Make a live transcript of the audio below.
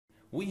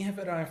we have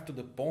arrived to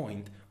the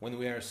point when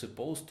we are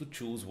supposed to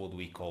choose what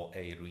we call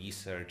a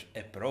research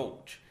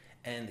approach.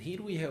 And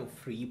here we have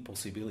three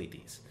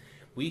possibilities.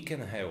 We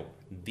can have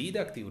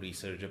deductive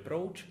research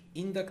approach,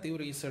 inductive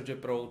research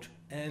approach,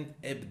 and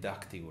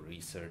abductive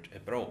research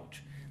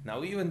approach.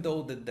 Now, even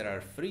though that there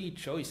are three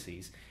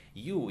choices,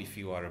 if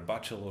you are a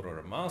bachelor or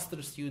a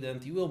master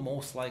student, you will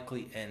most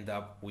likely end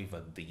up with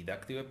a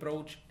deductive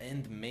approach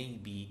and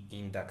maybe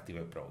inductive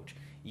approach.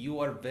 You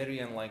are very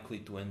unlikely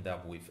to end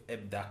up with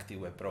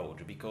abductive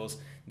approach because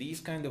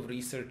these kind of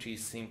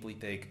researches simply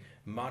take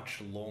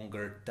much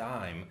longer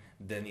time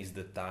than is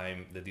the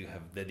time that you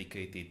have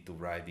dedicated to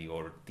write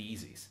your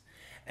thesis.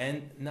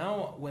 And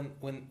now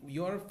when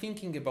you are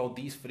thinking about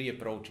these three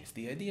approaches,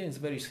 the idea is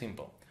very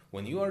simple.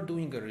 When you are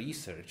doing a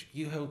research,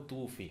 you have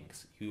two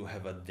things. You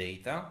have a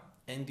data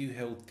and you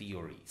have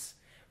theories.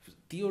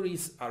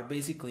 Theories are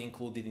basically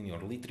included in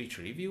your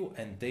literature review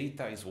and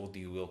data is what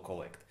you will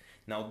collect.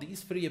 Now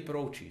these three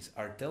approaches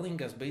are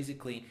telling us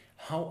basically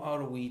how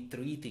are we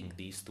treating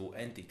these two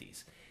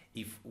entities.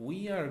 If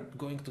we are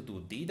going to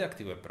do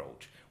deductive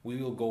approach, we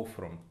will go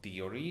from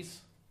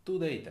theories to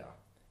data.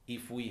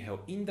 If we have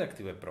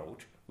inductive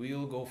approach, we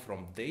will go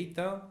from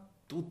data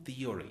to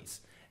theories.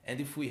 And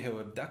if we have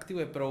abductive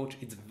approach,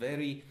 it's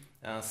very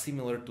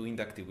similar to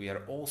inductive. We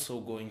are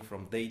also going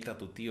from data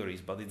to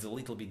theories, but it's a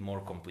little bit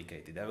more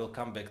complicated. I will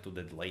come back to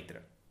that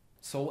later.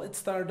 So let's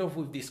start off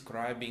with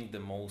describing the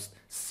most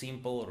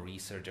simple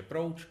research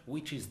approach,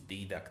 which is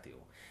deductive.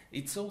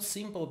 It's so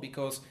simple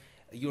because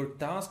your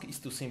task is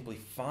to simply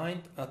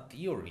find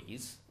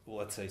theories,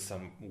 let's say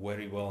some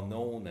very well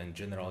known and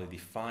generally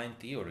defined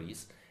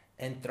theories,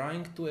 and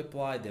trying to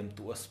apply them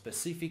to a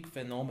specific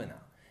phenomena.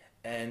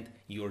 And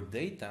your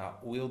data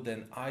will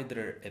then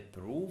either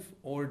approve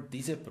or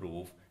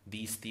disapprove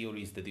these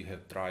theories that you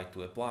have tried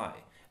to apply.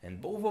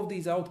 And both of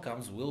these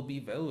outcomes will be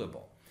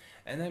valuable.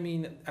 And I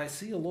mean, I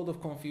see a lot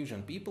of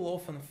confusion. People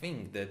often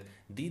think that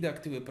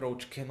deductive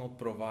approach cannot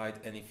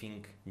provide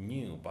anything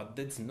new, but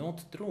that's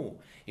not true.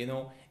 You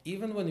know,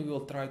 even when you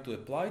will try to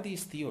apply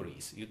these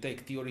theories, you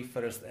take theory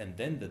first and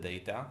then the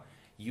data,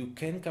 you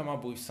can come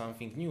up with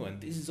something new.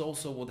 And this is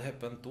also what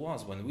happened to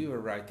us when we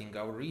were writing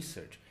our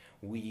research.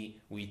 We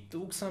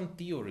took some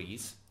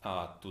theories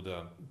to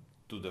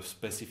the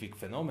specific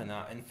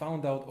phenomena and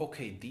found out,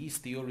 okay, these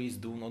theories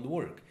do not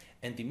work.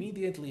 And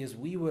immediately as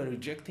we were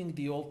rejecting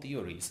the old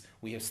theories,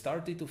 we have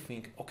started to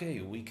think, okay,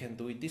 we can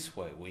do it this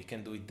way, we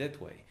can do it that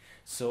way.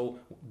 So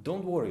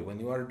don't worry, when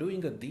you are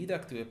doing a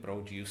deductive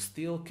approach, you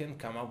still can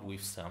come up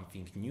with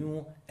something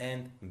new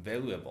and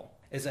valuable.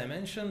 As I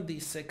mentioned, the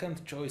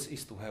second choice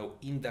is to have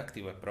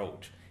inductive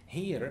approach.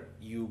 Here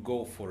you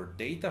go for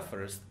data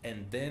first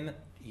and then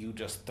you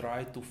just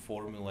try to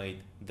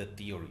formulate the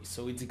theory.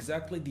 So it's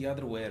exactly the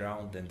other way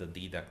around than the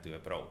deductive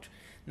approach.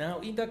 Now,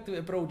 inductive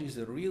approach is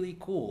really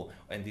cool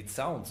and it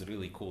sounds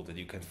really cool that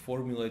you can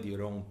formulate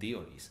your own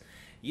theories.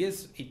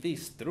 Yes, it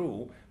is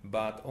true,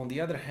 but on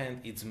the other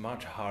hand, it's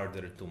much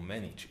harder to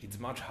manage. It's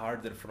much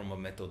harder from a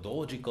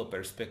methodological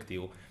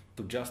perspective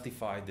to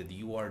justify that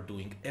you are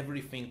doing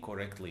everything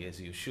correctly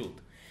as you should.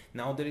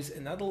 Now, there is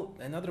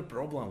another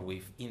problem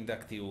with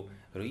inductive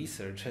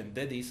research, and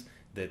that is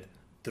that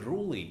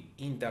truly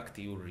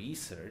inductive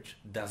research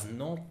does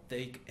not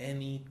take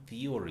any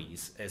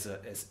theories as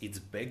its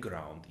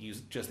background. You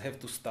just have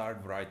to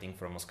start writing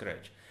from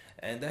scratch.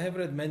 And I have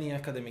read many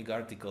academic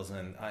articles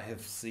and I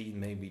have seen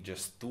maybe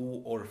just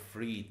 2 or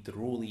 3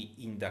 truly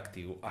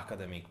inductive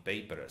academic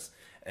papers.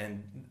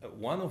 And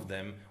one of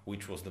them,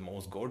 which was the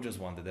most gorgeous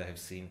one that I have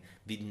seen,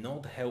 did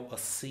not have a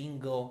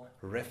single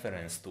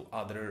reference to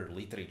other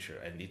literature,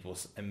 and it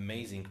was an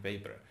amazing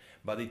paper.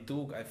 But it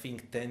took, I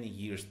think, 10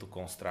 years to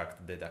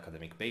construct that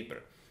academic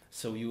paper.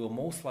 So you will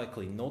most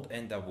likely not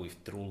end up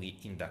with truly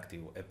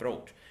inductive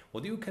approach.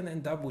 What you can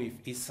end up with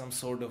is some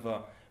sort of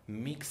a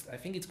mixed, I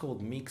think it's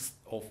called mixed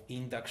of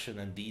induction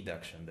and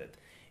deduction, that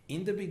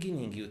in the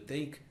beginning you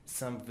take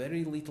some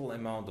very little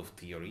amount of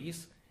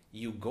theories,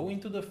 you go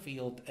into the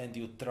field and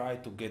you try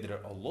to gather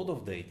a lot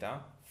of data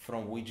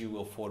from which you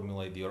will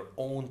formulate your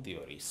own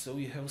theories. So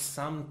you have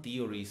some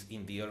theories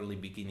in the early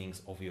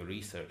beginnings of your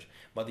research,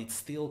 but it's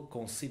still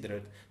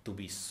considered to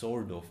be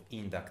sort of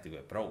inductive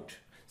approach.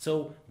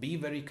 So be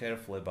very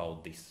careful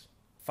about this.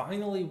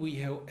 Finally, we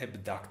have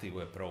abductive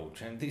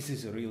approach, and this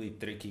is a really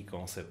tricky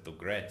concept to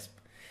grasp.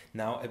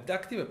 Now,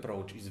 abductive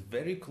approach is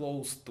very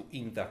close to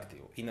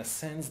inductive in a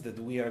sense that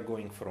we are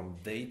going from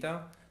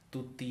data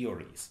to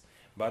theories.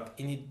 But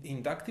in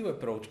inductive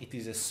approach, it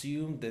is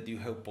assumed that you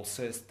have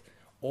possessed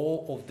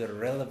all of the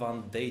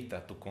relevant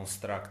data to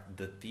construct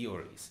the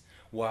theories.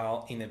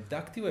 While in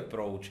abductive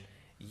approach,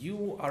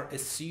 you are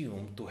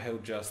assumed to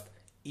have just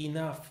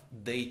enough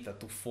data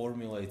to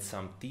formulate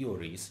some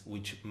theories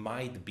which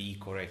might be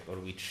correct or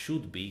which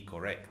should be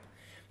correct.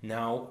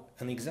 Now,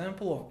 an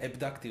example of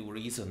abductive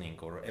reasoning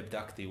or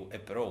abductive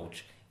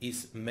approach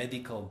is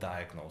medical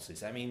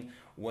diagnosis. I mean,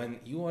 when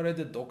you are at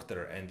a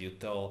doctor and you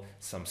tell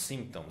some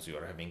symptoms, you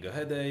are having a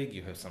headache,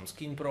 you have some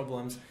skin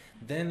problems,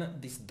 then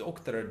this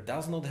doctor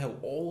does not have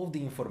all of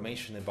the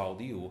information about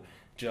you,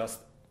 just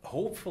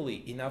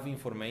hopefully enough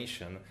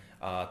information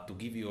to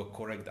give you a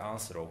correct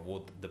answer of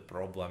what the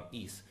problem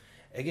is.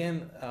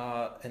 Again,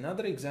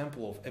 another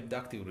example of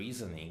abductive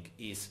reasoning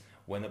is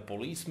when a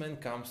policeman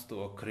comes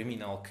to a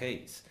criminal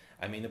case.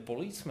 I mean, a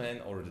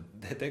policeman or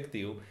a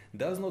detective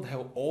does not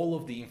have all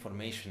of the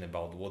information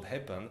about what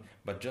happened,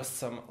 but just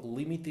some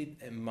limited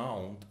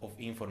amount of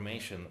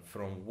information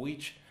from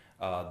which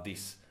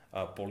this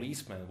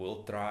policeman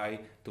will try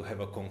to have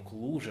a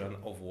conclusion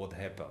of what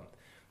happened.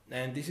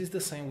 And this is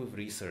the same with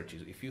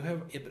researches. If you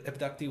have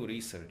abductive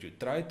research, you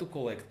try to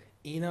collect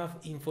enough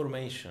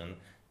information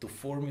to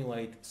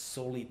formulate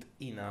solid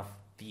enough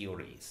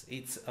theories.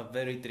 It's a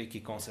very tricky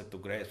concept to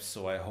grasp,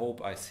 so I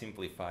hope I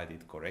simplified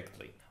it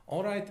correctly.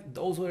 Alright,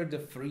 those were the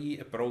 3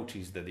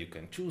 approaches that you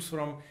can choose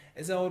from.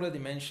 As I already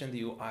mentioned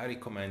you, I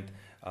recommend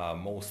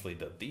mostly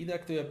the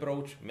deductive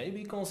approach.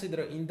 Maybe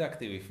consider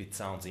inductive if it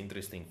sounds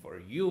interesting for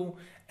you,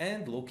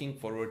 and looking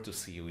forward to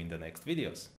see you in the next videos.